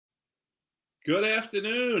Good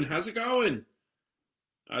afternoon. How's it going?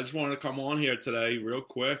 I just wanted to come on here today real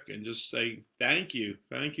quick and just say thank you.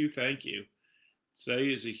 Thank you. Thank you.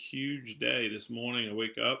 Today is a huge day. This morning I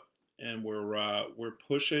wake up and we're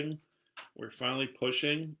pushing. We're finally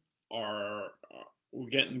pushing our we're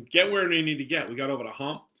get where we need to get. We got over the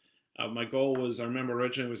hump. My goal was, I remember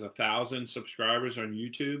originally it was 1,000 subscribers on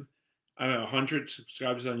YouTube. I mean 100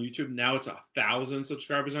 subscribers on YouTube. Now it's 1,000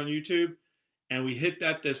 subscribers on YouTube. And we hit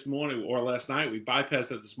that this morning or last night. We bypassed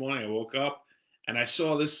it this morning. I woke up and I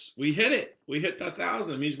saw this. We hit it. We hit that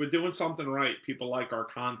 1,000. It means we're doing something right. People like our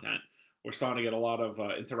content. We're starting to get a lot of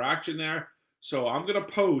interaction there. So I'm going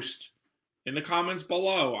to post in the comments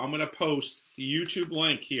below. I'm going to post the YouTube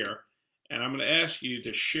link here. And I'm going to ask you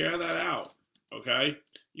to share that out. Okay?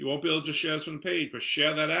 You won't be able to just share this from the page, but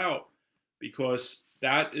share that out. Because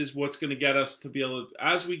that is what's going to get us to be able to,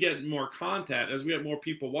 as we get more content, as we get more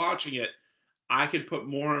people watching it, I could put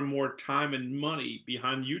more and more time and money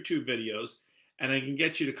behind YouTube videos, and I can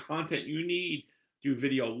get you the content you need, do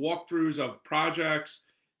video walkthroughs of projects,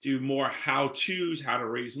 do more how-tos, how to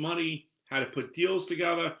raise money, how to put deals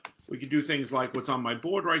together. We could do things like what's on my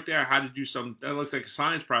board right there, how to do some, that looks like a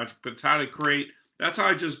science project, but it's how to create, that's how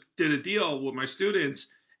I just did a deal with my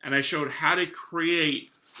students, and I showed how to create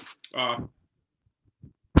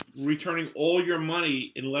returning all your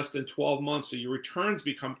money in less than 12 months, so your returns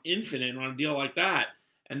become infinite on a deal like that.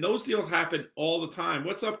 And those deals happen all the time.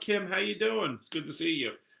 What's up, Kim? How you doing? It's good to see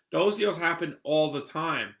you. Those deals happen all the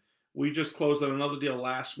time. We just closed on another deal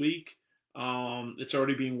last week. It's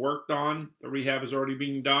already being worked on. The rehab is already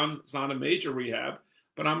being done. It's not a major rehab,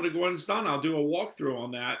 but I'm going to go ahead and it's done. I'll do a walkthrough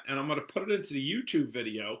on that, and I'm going to put it into the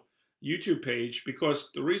YouTube page,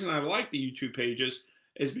 because the reason I like the YouTube pages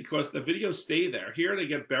is because the videos stay there. Here they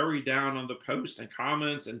get buried down on the post and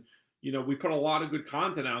comments, and we put a lot of good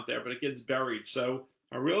content out there, but it gets buried. So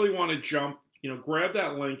I really want to jump, grab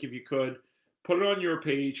that link if you could, put it on your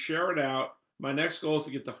page, share it out. My next goal is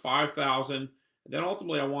to get to 5,000, and then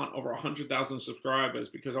ultimately I want over 100,000 subscribers,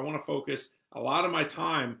 because I want to focus a lot of my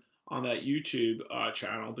time on that YouTube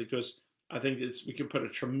channel, because I think we can put a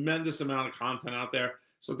tremendous amount of content out there.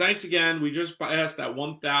 So thanks again. We just passed that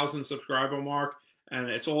 1,000 subscriber mark. And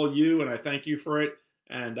it's all you, and I thank you for it.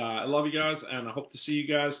 And I love you guys, and I hope to see you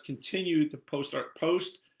guys continue to post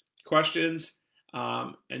questions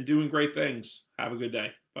and doing great things. Have a good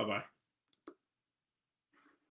day. Bye-bye.